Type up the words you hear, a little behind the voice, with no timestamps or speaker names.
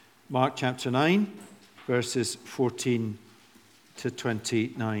Mark chapter 9, verses 14 to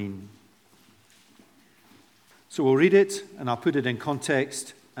 29. So we'll read it, and I'll put it in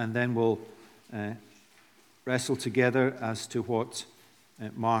context, and then we'll wrestle together as to what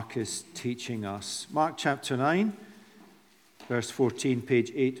Mark is teaching us. Mark chapter 9, verse 14, page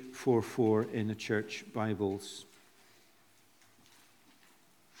 844 in the church Bibles.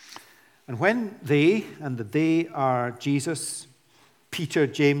 And when they, and the they are Jesus, Peter,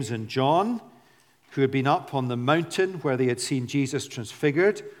 James, and John, who had been up on the mountain where they had seen Jesus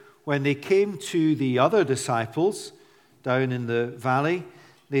transfigured, when they came to the other disciples down in the valley,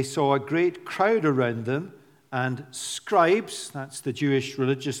 they saw a great crowd around them and scribes, that's the Jewish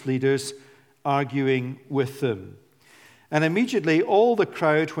religious leaders, arguing with them. And immediately all the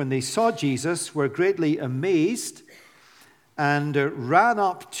crowd, when they saw Jesus, were greatly amazed and ran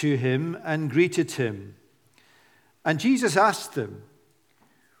up to him and greeted him. And Jesus asked them,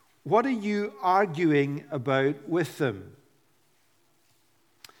 "What are you arguing about with them?"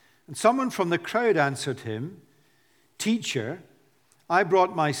 And someone from the crowd answered him, "Teacher, I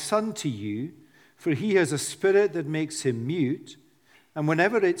brought my son to you, for he has a spirit that makes him mute, and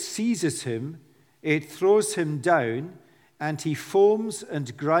whenever it seizes him, it throws him down, and he foams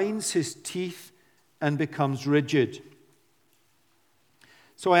and grinds his teeth and becomes rigid.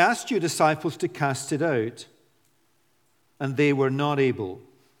 So I asked your disciples to cast it out, and they were not able."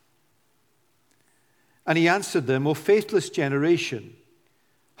 And he answered them, "O faithless generation,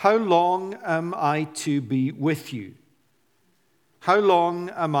 how long am I to be with you? How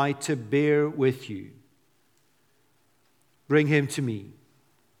long am I to bear with you? Bring him to me."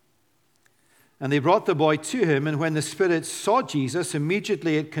 And they brought the boy to him, and when the spirit saw Jesus,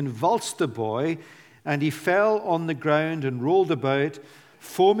 immediately it convulsed the boy, and he fell on the ground and rolled about,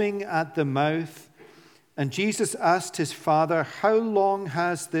 foaming at the mouth. And Jesus asked his father, "How long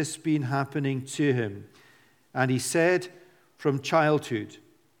has this been happening to him?" And he said, "From childhood.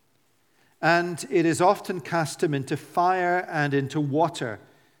 And it is often cast him into fire and into water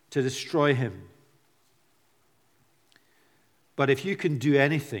to destroy him. But if you can do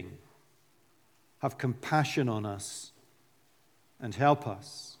anything, have compassion on us and help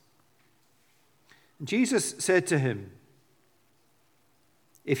us." And Jesus said to him,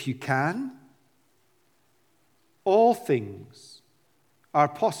 "If you can, all things are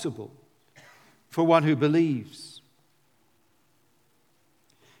possible for one who believes."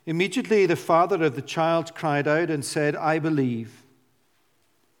 Immediately the father of the child cried out and said, "I believe,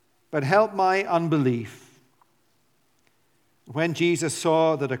 but help my unbelief." When Jesus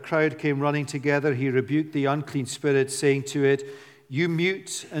saw that a crowd came running together, he rebuked the unclean spirit, saying to it, "You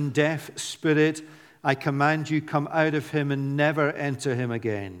mute and deaf spirit, I command you, come out of him and never enter him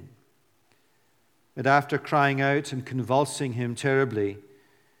again." But after crying out and convulsing him terribly,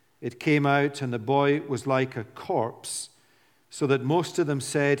 it came out, and the boy was like a corpse, so that most of them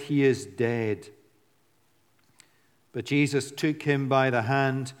said, "He is dead." But Jesus took him by the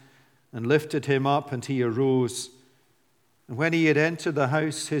hand and lifted him up, and he arose. And when he had entered the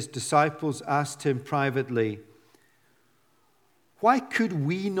house, his disciples asked him privately, "Why could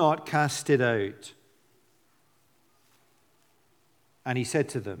we not cast it out?" And he said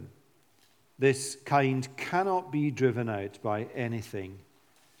to them, "This kind cannot be driven out by anything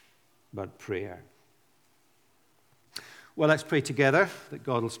but prayer." Well, let's pray together that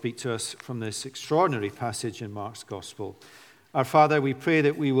God will speak to us from this extraordinary passage in Mark's Gospel. Our Father, we pray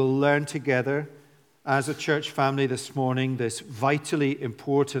that we will learn together as a church family this morning this vitally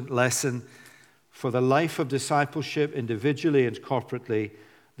important lesson for the life of discipleship individually and corporately,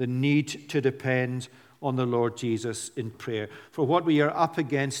 the need to depend on the Lord Jesus in prayer. For what we are up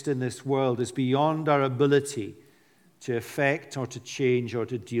against in this world is beyond our ability to affect or to change or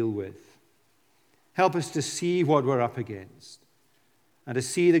to deal with. Help us to see what we're up against and to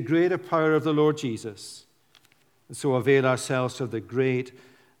see the greater power of the Lord Jesus, and so avail ourselves of the great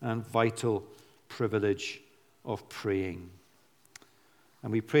and vital privilege of praying.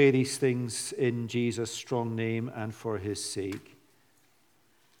 And we pray these things in Jesus' strong name and for his sake.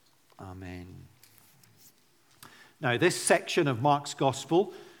 Amen. Now, this section of Mark's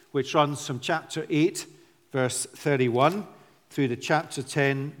Gospel, which runs from chapter 8, verse 31, through to chapter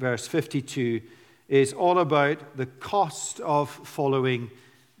 10, verse 52, is all about the cost of following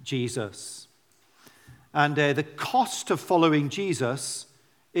Jesus. And the cost of following Jesus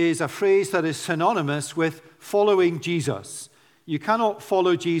is a phrase that is synonymous with following Jesus. You cannot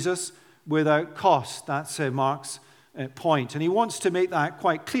follow Jesus without cost. That's Mark's point. And he wants to make that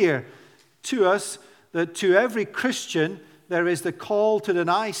quite clear to us, that to every Christian there is the call to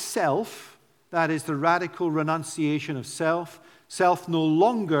deny self, that is the radical renunciation of self, Self no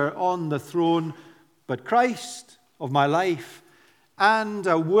longer on the throne, but Christ of my life, and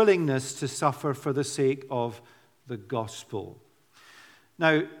a willingness to suffer for the sake of the gospel.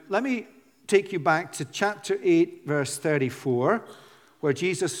 Now, let me take you back to chapter 8, verse 34, where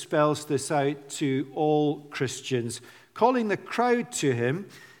Jesus spells this out to all Christians, calling the crowd to him.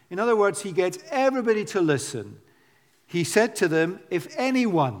 In other words, he gets everybody to listen. He said to them, if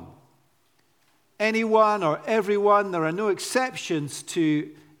anyone or everyone, there are no exceptions to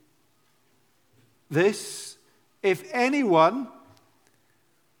this, if anyone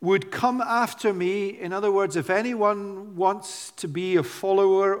would come after me, in other words, if anyone wants to be a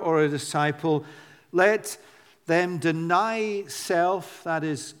follower or a disciple, let them deny self, that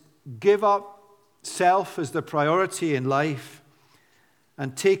is, give up self as the priority in life,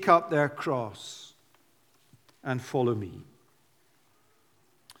 and take up their cross and follow me.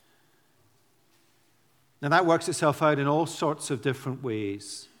 Now that works itself out in all sorts of different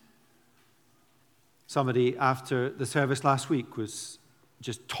ways. Somebody after the service last week was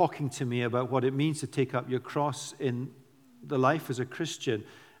just talking to me about what it means to take up your cross in the life as a Christian.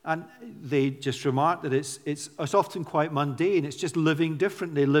 And they just remarked that it's often quite mundane. It's just living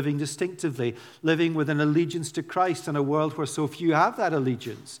differently, living distinctively, living with an allegiance to Christ in a world where so few have that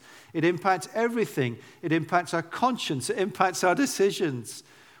allegiance. It impacts everything. It impacts our conscience. It impacts our decisions.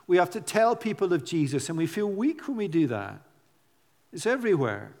 We have to tell people of Jesus, and we feel weak when we do that. It's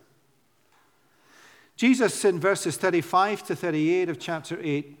everywhere. Jesus, in verses 35 to 38 of chapter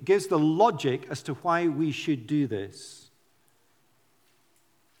 8, gives the logic as to why we should do this.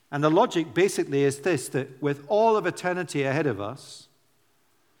 And the logic basically is this, that with all of eternity ahead of us,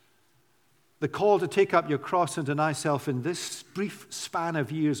 the call to take up your cross and deny self in this brief span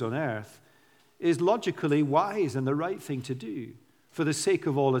of years on earth is logically wise and the right thing to do for the sake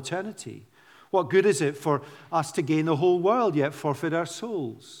of all eternity. What good is it for us to gain the whole world yet forfeit our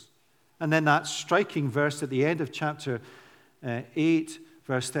souls? And then that striking verse at the end of chapter 8,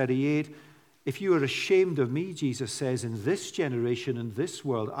 verse 38, if you are ashamed of me, Jesus says, in this generation, in this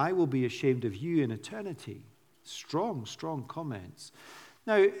world, I will be ashamed of you in eternity. Strong, strong comments.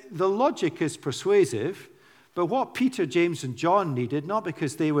 Now, the logic is persuasive, but what Peter, James, and John needed, not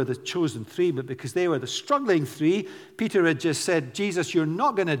because they were the chosen three, but because they were the struggling three, Peter had just said, Jesus, you're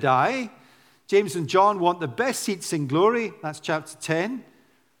not going to die. James and John want the best seats in glory. That's chapter 10.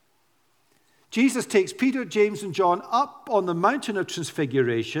 Jesus takes Peter, James, and John up on the mountain of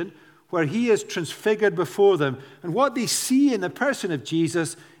transfiguration, where he is transfigured before them. And what they see in the person of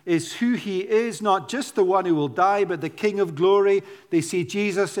Jesus is who he is, not just the one who will die, but the King of glory. They see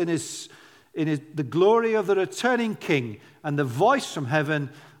Jesus in the glory of the returning King, and the voice from heaven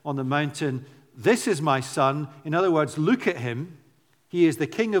on the mountain, this is my Son. In other words, look at him. He is the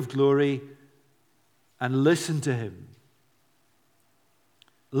King of glory, and listen to him.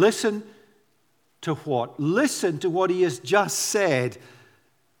 Listen to what? Listen to what he has just said.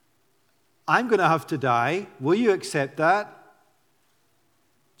 I'm going to have to die. Will you accept that?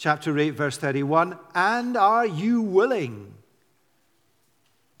 Chapter 8, verse 31. And are you willing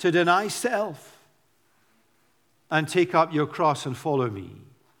to deny self and take up your cross and follow me?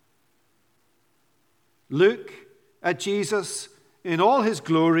 Look at Jesus in all his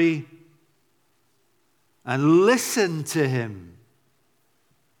glory and listen to him.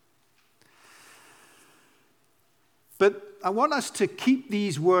 But I want us to keep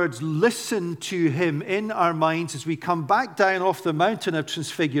these words, listen to him, in our minds as we come back down off the mountain of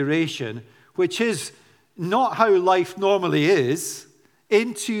transfiguration, which is not how life normally is,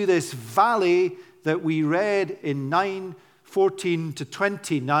 into this valley that we read in 9:14 to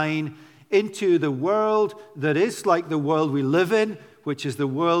 29, into the world that is like the world we live in, which is the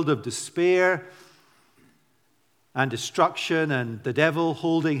world of despair and destruction and the devil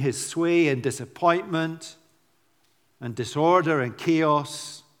holding his sway and disappointment and disorder and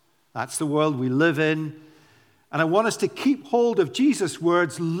chaos. That's the world we live in. And I want us to keep hold of Jesus'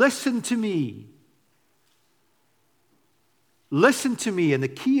 words, listen to me. Listen to me. And the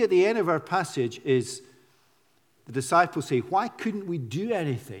key at the end of our passage is the disciples say, why couldn't we do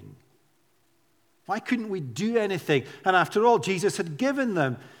anything? Why couldn't we do anything? And after all, Jesus had given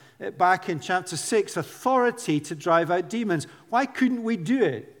them, back in chapter 6, authority to drive out demons. Why couldn't we do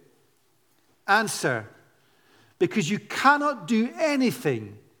it? Answer: because you cannot do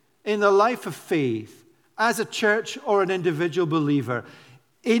anything in the life of faith as a church or an individual believer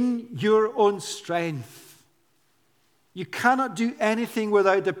in your own strength. You cannot do anything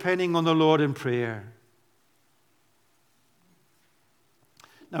without depending on the Lord in prayer.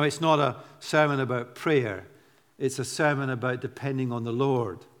 Now, it's not a sermon about prayer. It's a sermon about depending on the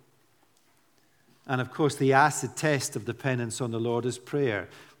Lord. And of course, the acid test of dependence on the Lord is prayer.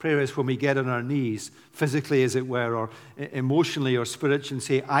 Prayer is when we get on our knees, physically as it were, or emotionally or spiritually, and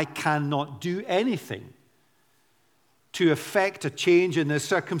say, I cannot do anything to effect a change in this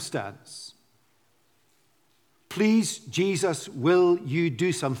circumstance. Please, Jesus, will you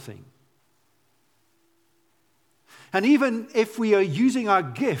do something? And even if we are using our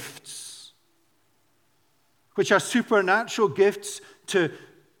gifts, which are supernatural gifts, to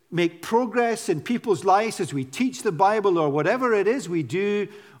make progress in people's lives as we teach the Bible or whatever it is we do,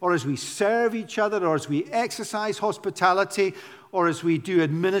 or as we serve each other, or as we exercise hospitality, or as we do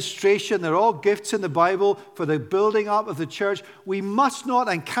administration, they're all gifts in the Bible for the building up of the church. We must not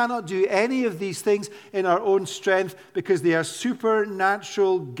and cannot do any of these things in our own strength because they are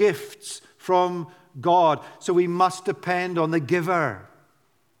supernatural gifts from God. So we must depend on the giver,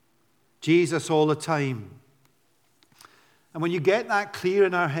 Jesus, all the time. And when you get that clear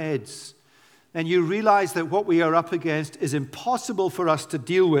in our heads, then you realize that what we are up against is impossible for us to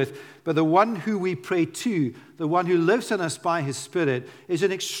deal with, but the one who we pray to, the one who lives in us by his Spirit, is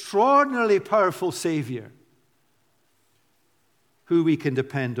an extraordinarily powerful Savior who we can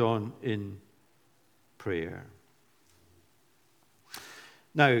depend on in prayer.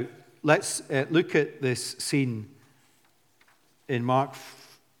 Now, let's look at this scene in Mark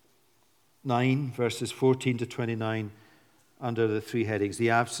 9, verses 14 to 29, under the three headings: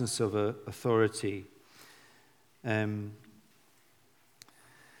 the absence of authority. The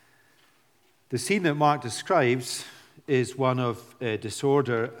scene that Mark describes is one of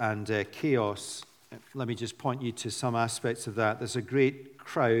disorder and chaos. Let me just point you to some aspects of that. There's a great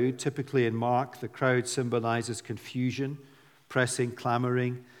crowd. Typically in Mark, the crowd symbolizes confusion, pressing,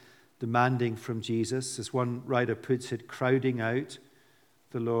 clamoring, demanding from Jesus. As one writer puts it, crowding out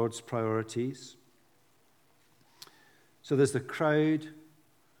the Lord's priorities. So there's the crowd,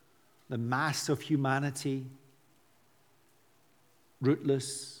 the mass of humanity,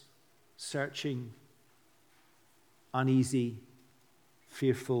 rootless, searching, uneasy,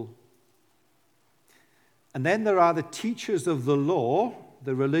 fearful. And then there are the teachers of the law,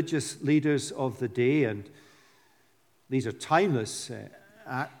 the religious leaders of the day, and these are timeless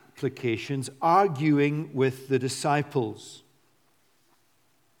applications, arguing with the disciples.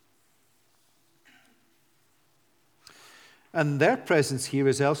 And their presence here,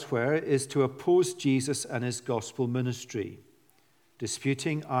 as elsewhere, is to oppose Jesus and his gospel ministry.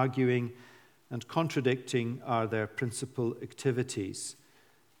 Disputing, arguing, and contradicting are their principal activities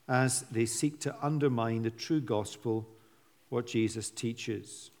as they seek to undermine the true gospel, what Jesus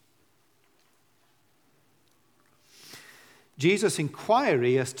teaches. Jesus'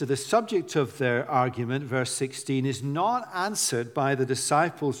 inquiry as to the subject of their argument, verse 16, is not answered by the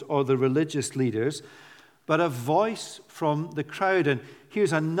disciples or the religious leaders, but a voice from the crowd. And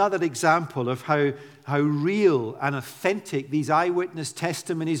here's another example of how real and authentic these eyewitness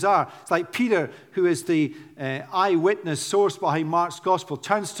testimonies are. It's like Peter, who is the eyewitness source behind Mark's gospel,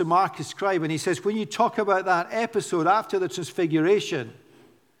 turns to Mark, his scribe, and he says, when you talk about that episode after the transfiguration,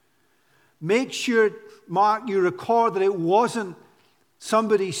 make sure, Mark, you record that it wasn't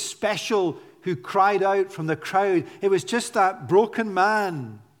somebody special who cried out from the crowd. It was just that broken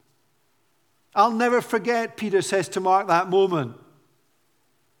man. I'll never forget, Peter says to Mark, that moment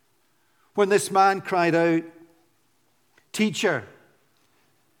when this man cried out, "Teacher,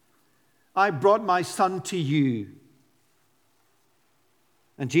 I brought my son to you."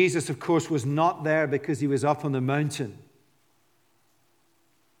 And Jesus, of course, was not there because he was up on the mountain.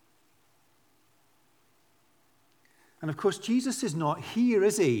 And of course, Jesus is not here,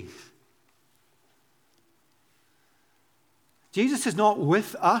 is he? Jesus is not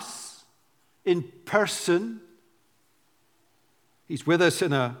with us in person. He's with us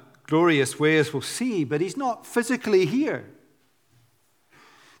in a glorious way, as we'll see, but he's not physically here.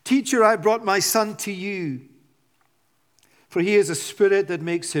 "Teacher, I brought my son to you, for he is a spirit that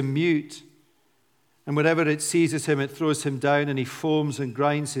makes him mute. And whenever it seizes him, it throws him down, and he foams and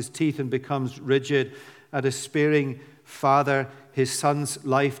grinds his teeth and becomes rigid. A despairing father, his son's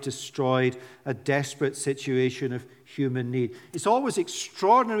life destroyed, a desperate situation of human need." It's always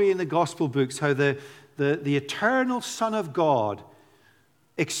extraordinary in the gospel books how the eternal Son of God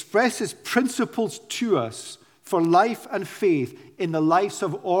expresses principles to us for life and faith in the lives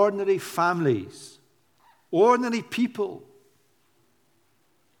of ordinary families, ordinary people.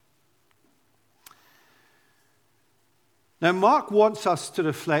 Now, Mark wants us to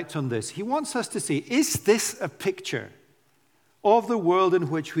reflect on this. He wants us to say, is this a picture of the world in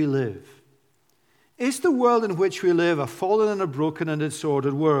which we live? Is the world in which we live a fallen and a broken and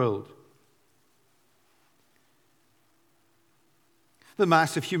disordered world? The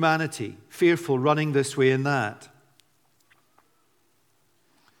mass of humanity, fearful, running this way and that.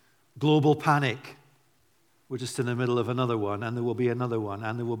 Global panic. We're just in the middle of another one, and there will be another one,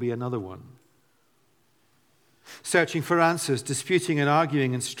 and there will be another one. Searching for answers, disputing and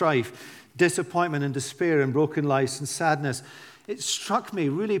arguing and strife, disappointment and despair and broken lives and sadness. It struck me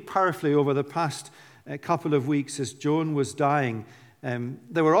really powerfully over the past couple of weeks as Joan was dying.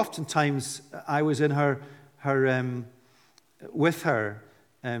 There were often times I was in with her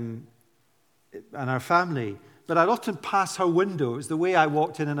and our family, but I'd often pass her window. It was the way I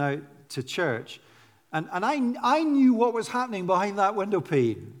walked in and out to church. And I knew what was happening behind that window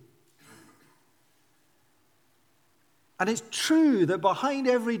pane. And it's true that behind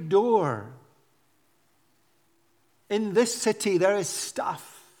every door in this city there is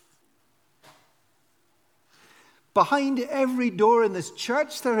stuff. Behind every door in this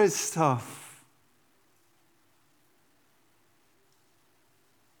church there is stuff.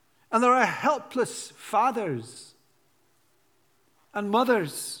 And there are helpless fathers and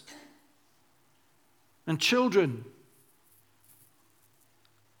mothers and children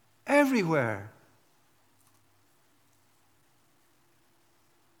everywhere.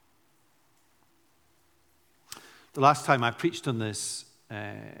 The last time I preached on this,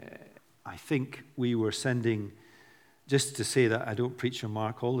 I think we were sending, just to say that I don't preach on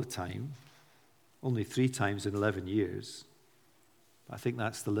Mark all the time, only 3 times in 11 years. I think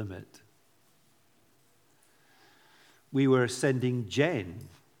that's the limit. We were sending Jen,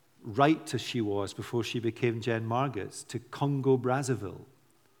 right as she was before she became Jen Margetts, to Congo, Brazzaville.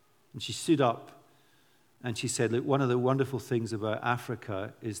 And she stood up and she said, look, one of the wonderful things about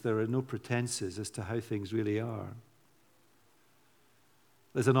Africa is there are no pretenses as to how things really are.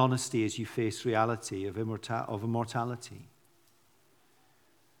 There's an honesty as you face reality of immortality.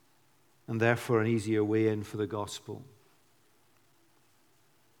 And therefore an easier way in for the gospel.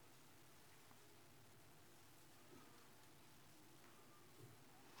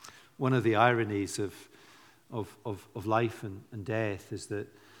 One of the ironies of life and death is that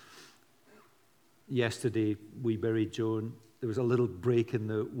yesterday we buried Joan. There was a little break in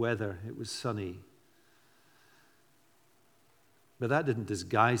the weather. It was sunny. But that didn't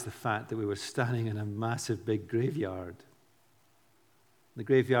disguise the fact that we were standing in a massive big graveyard. The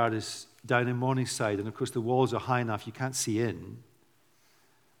graveyard is down in Morningside, and of course the walls are high enough you can't see in.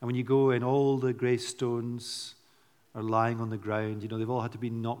 And when you go in, all the gravestones are lying on the ground. You know, they've all had to be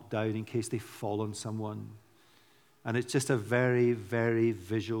knocked down in case they fall on someone. And it's just a very, very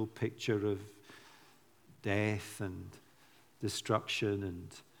visual picture of death and destruction.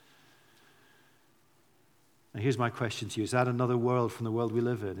 And here's my question to you. Is that another world from the world we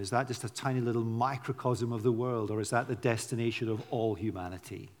live in? Is that just a tiny little microcosm of the world, or is that the destination of all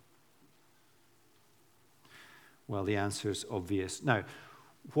humanity? Well, the answer is obvious. Now,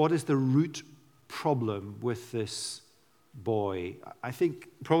 what is the root problem with this boy? I think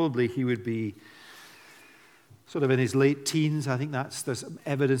probably he would be sort of in his late teens. I think there's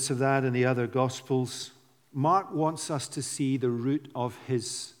evidence of that in the other Gospels. Mark wants us to see the root of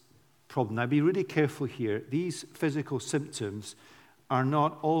his problem. Now, be really careful here. These physical symptoms are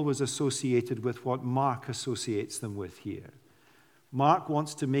not always associated with what Mark associates them with here. Mark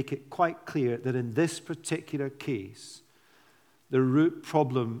wants to make it quite clear that in this particular case, the root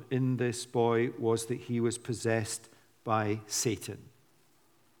problem in this boy was that he was possessed by Satan,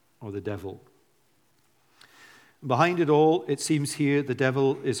 or the devil. Behind it all, it seems here, the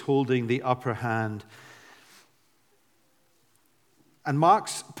devil is holding the upper hand. And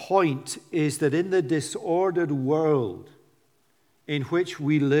Mark's point is that in the disordered world in which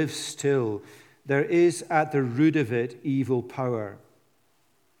we live still, there is at the root of it evil power.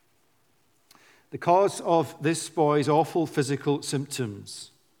 The cause of this boy's awful physical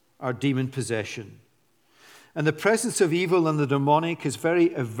symptoms are demon possession. And the presence of evil and the demonic is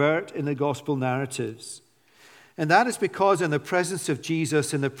very overt in the gospel narratives. And that is because in the presence of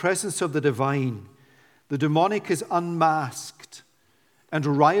Jesus, in the presence of the divine, the demonic is unmasked and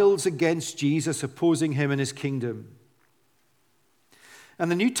riles against Jesus, opposing him in his kingdom. And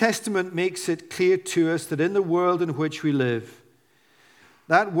the New Testament makes it clear to us that in the world in which we live,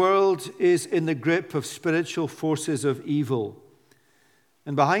 that world is in the grip of spiritual forces of evil.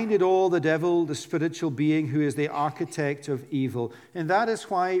 And behind it all, the devil, the spiritual being who is the architect of evil. And that is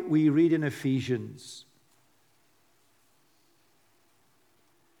why we read in Ephesians.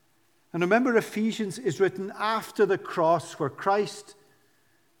 And remember, Ephesians is written after the cross, where Christ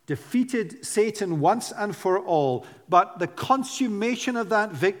defeated Satan once and for all. But the consummation of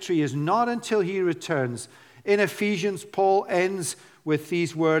that victory is not until he returns. In Ephesians, Paul ends with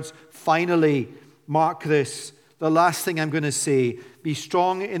these words, finally, mark this, the last thing I'm going to say. Be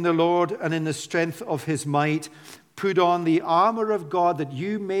strong in the Lord and in the strength of his might. Put on the armor of God that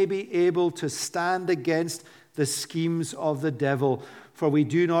you may be able to stand against the schemes of the devil. For we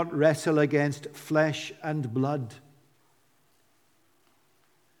do not wrestle against flesh and blood.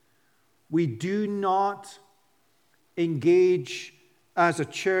 We do not engage as a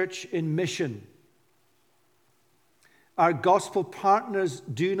church in mission. Our gospel partners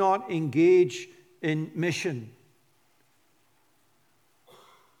do not engage in mission.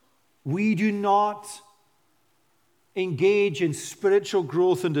 We do not engage in spiritual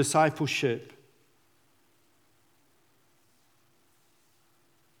growth and discipleship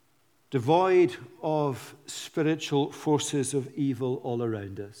devoid of spiritual forces of evil all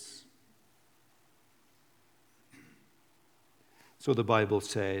around us. So the Bible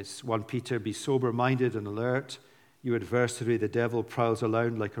says, 1 Peter, be sober-minded and alert. Your adversary, the devil, prowls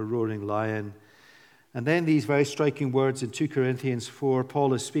around like a roaring lion. And then these very striking words in 2 Corinthians 4,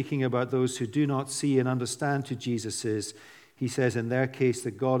 Paul is speaking about those who do not see and understand who Jesus is. He says, in their case,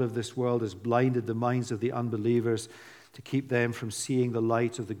 the God of this world has blinded the minds of the unbelievers to keep them from seeing the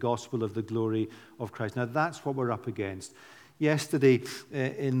light of the gospel of the glory of Christ. Now, that's what we're up against. Yesterday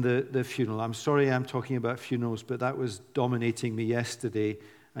in the funeral, I'm sorry I'm talking about funerals, but that was dominating me yesterday,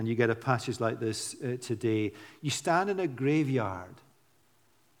 and you get a passage like this today. You stand in a graveyard,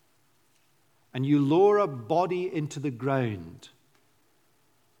 and you lower a body into the ground.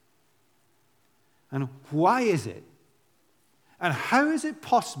 And why is it? And how is it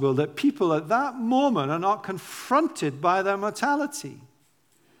possible that people at that moment are not confronted by their mortality?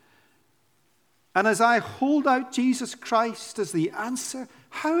 And as I hold out Jesus Christ as the answer,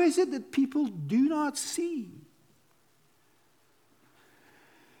 how is it that people do not see?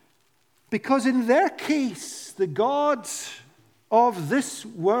 Because in their case, the God of this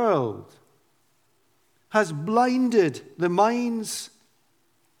world has blinded the minds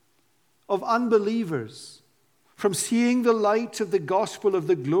of unbelievers from seeing the light of the gospel of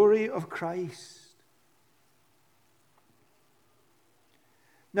the glory of Christ.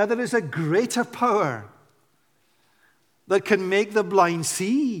 Now, there is a greater power that can make the blind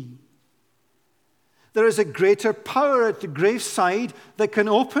see. There is a greater power at the graveside that can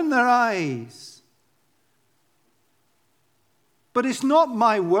open their eyes. But it's not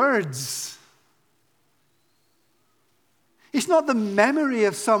my words. It's not the memory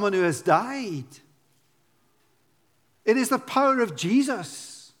of someone who has died. It is the power of Jesus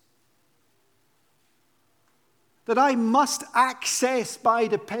that I must access by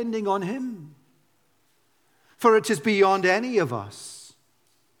depending on him. For it is beyond any of us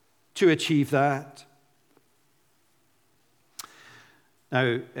to achieve that.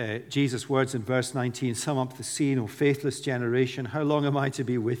 Now, Jesus' words in verse 19 sum up the scene. O faithless generation, how long am I to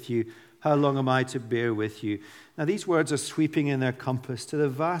be with you? How long am I to bear with you? Now, these words are sweeping in their compass to the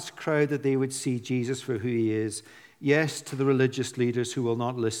vast crowd that they would see Jesus for who he is. Yes, to the religious leaders who will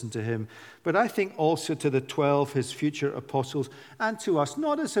not listen to him, but I think also to the 12, his future apostles, and to us,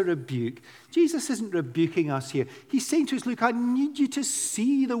 not as a rebuke. Jesus isn't rebuking us here. He's saying to us, look, I need you to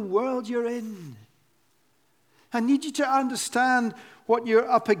see the world you're in. I need you to understand what you're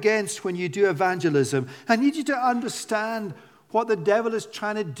up against when you do evangelism. I need you to understand what the devil is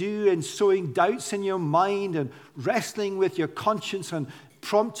trying to do in sowing doubts in your mind and wrestling with your conscience and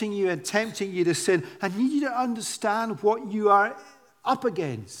prompting you and tempting you to sin. I need you to understand what you are up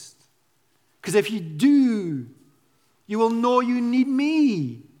against. Because if you do, you will know you need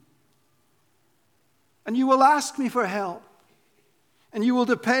me. And you will ask me for help. And you will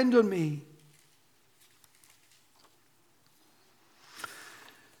depend on me.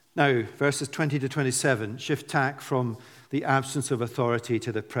 Now, verses 20 to 27 shift tack from the absence of authority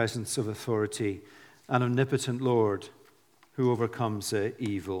to the presence of authority, an omnipotent Lord who overcomes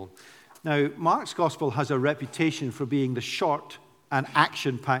evil. Now, Mark's gospel has a reputation for being the short and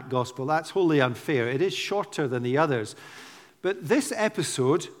action-packed gospel. That's wholly unfair. It is shorter than the others. But this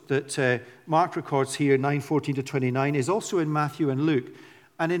episode that Mark records here, 9:14 to 29, is also in Matthew and Luke.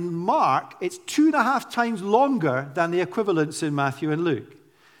 And in Mark, it's 2.5 times longer than the equivalents in Matthew and Luke.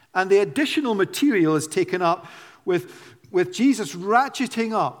 And the additional material is taken up with Jesus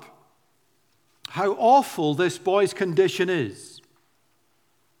ratcheting up how awful this boy's condition is,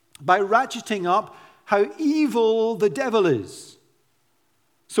 by ratcheting up how evil the devil is.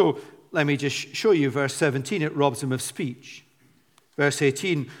 So let me just show you verse 17. It robs him of speech. Verse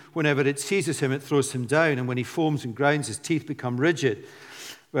 18, whenever it seizes him, it throws him down, and when he foams and grinds, his teeth become rigid.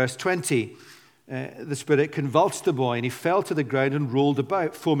 Verse 20, the spirit convulsed the boy, and he fell to the ground and rolled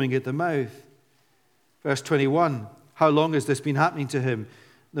about, foaming at the mouth. Verse 21, how long has this been happening to him?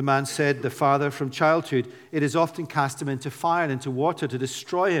 The man said, the father, from childhood, it has often cast him into fire and into water to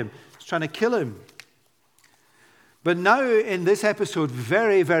destroy him. It's trying to kill him. But now in this episode,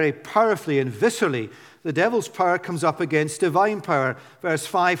 very, very powerfully and viscerally, the devil's power comes up against divine power. Verse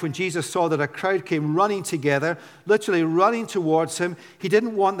 5, when Jesus saw that a crowd came running together, literally running towards him, he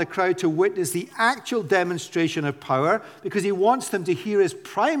didn't want the crowd to witness the actual demonstration of power because he wants them to hear his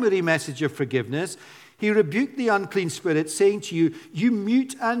primary message of forgiveness. He rebuked the unclean spirit, saying to you, you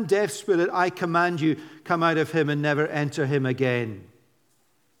mute and deaf spirit, I command you, come out of him and never enter him again.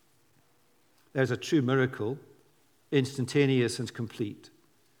 There's a true miracle, instantaneous and complete.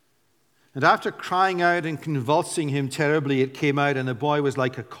 And after crying out and convulsing him terribly, it came out, and the boy was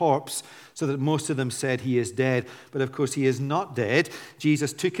like a corpse, so that most of them said he is dead. But of course he is not dead.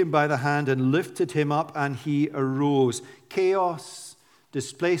 Jesus took him by the hand and lifted him up, and he arose. Chaos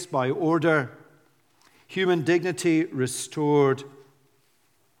displaced by order. Human dignity restored.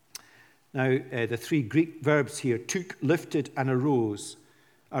 Now, the three Greek verbs here, took, lifted, and arose,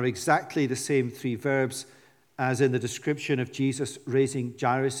 are exactly the same three verbs as in the description of Jesus raising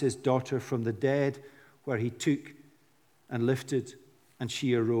Jairus' daughter from the dead, where he took and lifted and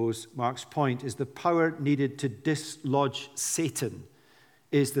she arose. Mark's point is the power needed to dislodge Satan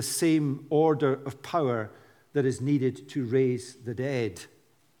is the same order of power that is needed to raise the dead.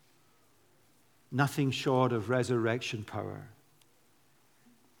 Nothing short of resurrection power.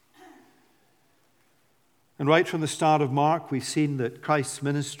 And right from the start of Mark, we've seen that Christ's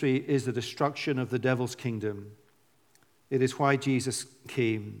ministry is the destruction of the devil's kingdom. It is why Jesus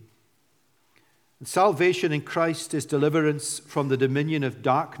came. And salvation in Christ is deliverance from the dominion of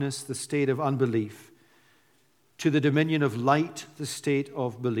darkness, the state of unbelief, to the dominion of light, the state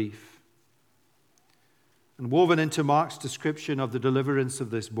of belief. And woven into Mark's description of the deliverance of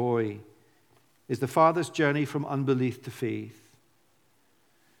this boy is the Father's journey from unbelief to faith.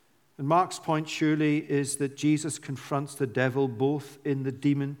 And Mark's point surely is that Jesus confronts the devil both in the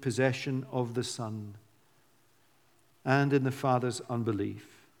demon possession of the Son and in the Father's unbelief.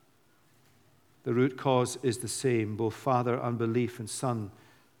 The root cause is the same. Both Father unbelief and Son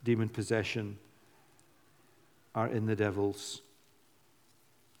demon possession are in the devil's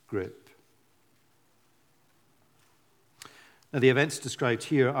grip. Now, the events described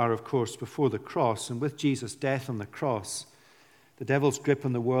here are, of course, before the cross, and with Jesus' death on the cross, the devil's grip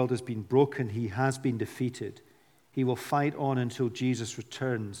on the world has been broken. He has been defeated. He will fight on until Jesus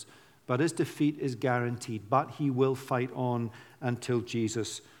returns. But his defeat is guaranteed. But he will fight on until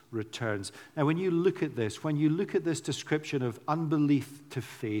Jesus returns. Now, when you look at this description of unbelief to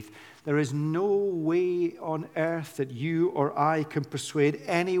faith, there is no way on earth that you or I can persuade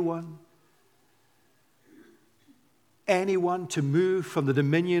anyone to move from the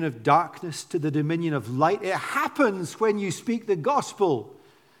dominion of darkness to the dominion of light. It happens when you speak the gospel.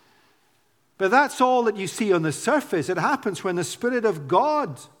 But that's all that you see on the surface. It happens when the Spirit of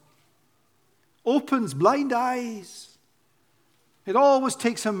God opens blind eyes. It always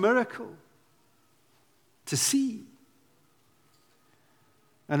takes a miracle to see.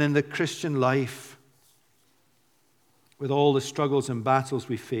 And in the Christian life, with all the struggles and battles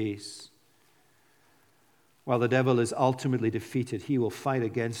we face, while the devil is ultimately defeated, he will fight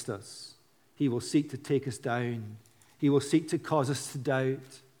against us. He will seek to take us down. He will seek to cause us to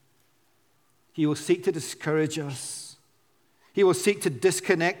doubt. He will seek to discourage us. He will seek to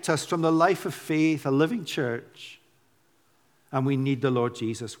disconnect us from the life of faith, a living church. And we need the Lord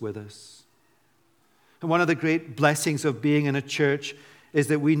Jesus with us. And one of the great blessings of being in a church is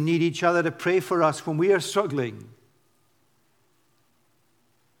that we need each other to pray for us when we are struggling.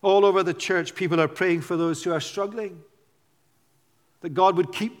 All over the church, people are praying for those who are struggling, that God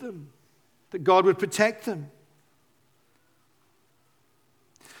would keep them, that God would protect them.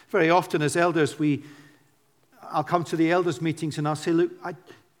 Very often as elders, I'll come to the elders' meetings and I'll say, look,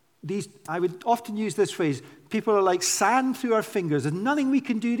 I would often use this phrase, people are like sand through our fingers. There's nothing we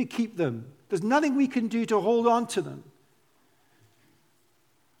can do to keep them. There's nothing we can do to hold on to them.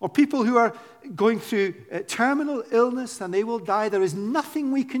 Or people who are going through terminal illness and they will die. There is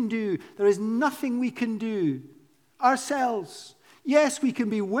nothing we can do. There is nothing we can do ourselves. Yes, we can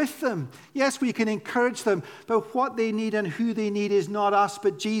be with them. Yes, we can encourage them. But what they need and who they need is not us,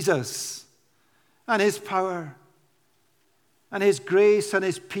 but Jesus and his power and his grace and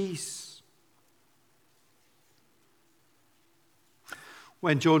his peace.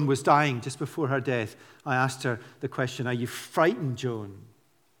 When Joan was dying, just before her death, I asked her the question, are you frightened, Joan?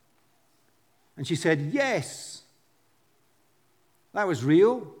 And she said, yes. That was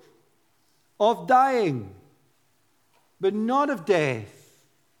real. Of dying, but not of death.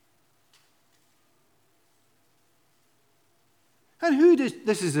 And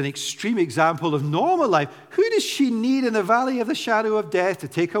this is an extreme example of normal life. Who does she need in the valley of the shadow of death to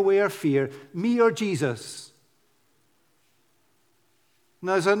take away her fear? Me or Jesus? And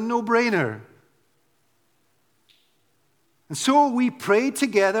that's a no-brainer. And so we prayed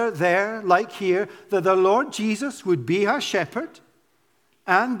together there, like here, that the Lord Jesus would be her shepherd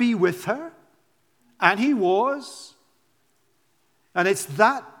and be with her. And he was. And it's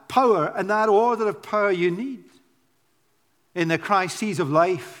that power and that order of power you need in the crises of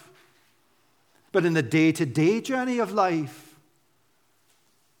life, but in the day-to-day journey of life,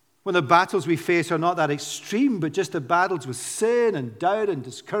 when the battles we face are not that extreme, but just the battles with sin and doubt and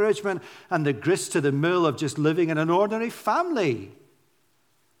discouragement and the grist to the mill of just living in an ordinary family,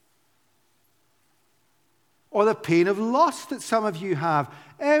 or the pain of loss that some of you have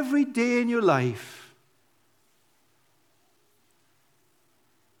every day in your life.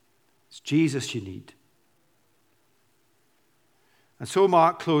 It's Jesus you need. And so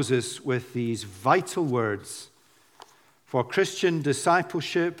Mark closes with these vital words for Christian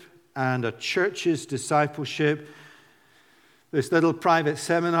discipleship and a church's discipleship. This little private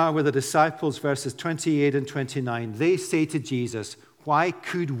seminar with the disciples, verses 28 and 29. They say to Jesus, why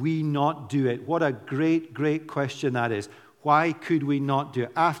could we not do it? What a great, great question that is. Why could we not do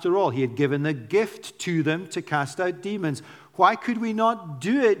it? After all, he had given the gift to them to cast out demons. Why could we not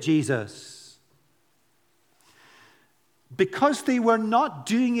do it, Jesus? Because they were not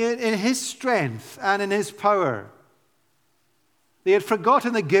doing it in his strength and in his power. They had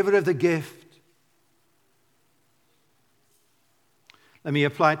forgotten the giver of the gift. Let me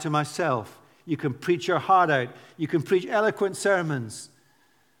apply it to myself. You can preach your heart out. You can preach eloquent sermons.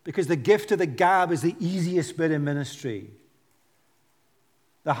 Because the gift of the gab is the easiest bit in ministry.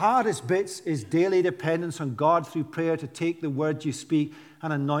 The hardest bits is daily dependence on God through prayer to take the words you speak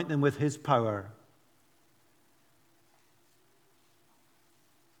and anoint them with his power.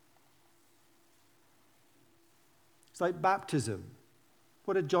 It's like baptism.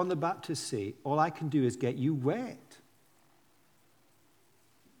 What did John the Baptist say? All I can do is get you wet.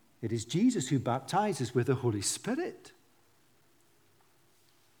 It is Jesus who baptizes with the Holy Spirit.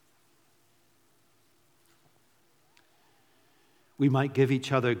 We might give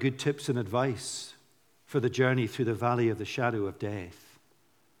each other good tips and advice for the journey through the valley of the shadow of death.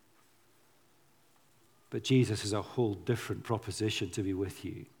 But Jesus is a whole different proposition to be with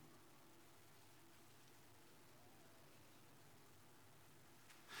you.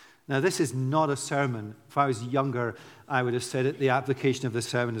 Now, this is not a sermon. If I was younger, I would have said it. The application of the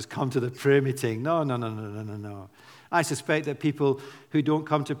sermon has come to the prayer meeting. No. I suspect that people who don't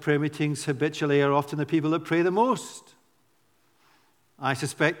come to prayer meetings habitually are often the people that pray the most. I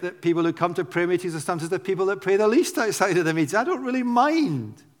suspect that people who come to prayer meetings are sometimes the people that pray the least outside of the meetings. I don't really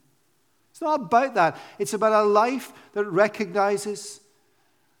mind. It's not about that. It's about a life that recognizes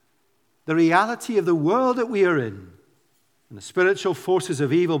the reality of the world that we are in, and the spiritual forces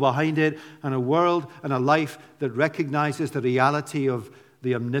of evil behind it, and a world and a life that recognizes the reality of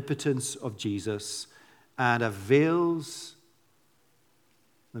the omnipotence of Jesus and avails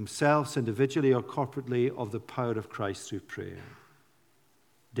themselves individually or corporately of the power of Christ through prayer.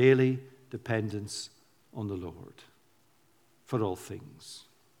 Daily dependence on the Lord for all things.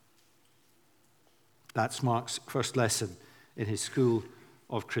 That's Mark's first lesson in his school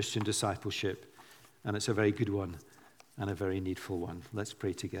of Christian discipleship, and it's a very good one. And a very needful one. Let's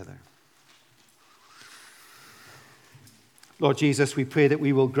pray together. Lord Jesus, we pray that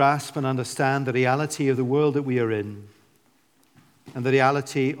we will grasp and understand the reality of the world that we are in and the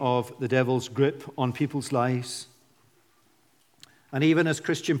reality of the devil's grip on people's lives. And even as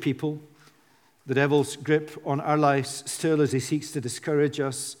Christian people, the devil's grip on our lives still as he seeks to discourage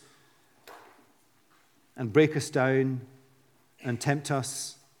us and break us down and tempt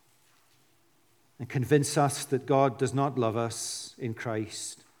us and convince us that God does not love us in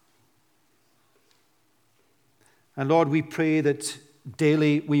Christ. And Lord, we pray that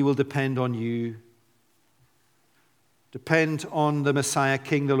daily we will depend on you, depend on the Messiah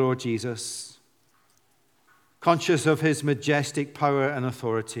King, the Lord Jesus, conscious of his majestic power and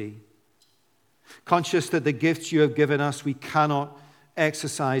authority, conscious that the gifts you have given us we cannot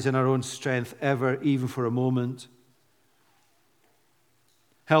exercise in our own strength ever, even for a moment.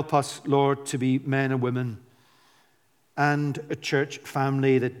 Help us, Lord, to be men and women and a church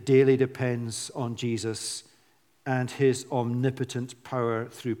family that daily depends on Jesus and his omnipotent power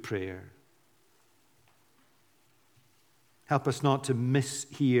through prayer. Help us not to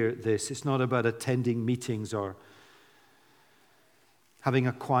mishear this. It's not about attending meetings or having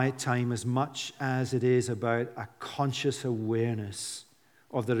a quiet time as much as it is about a conscious awareness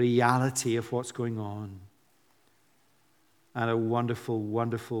of the reality of what's going on. and a wonderful,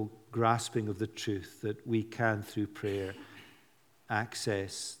 wonderful grasping of the truth that we can, through prayer,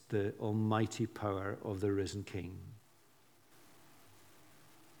 access the almighty power of the risen King.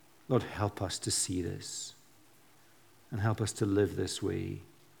 Lord, help us to see this and help us to live this way.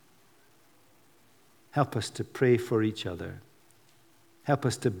 Help us to pray for each other. Help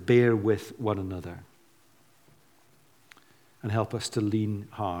us to bear with one another. And help us to lean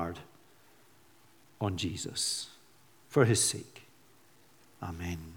hard on Jesus for his sake. Amen.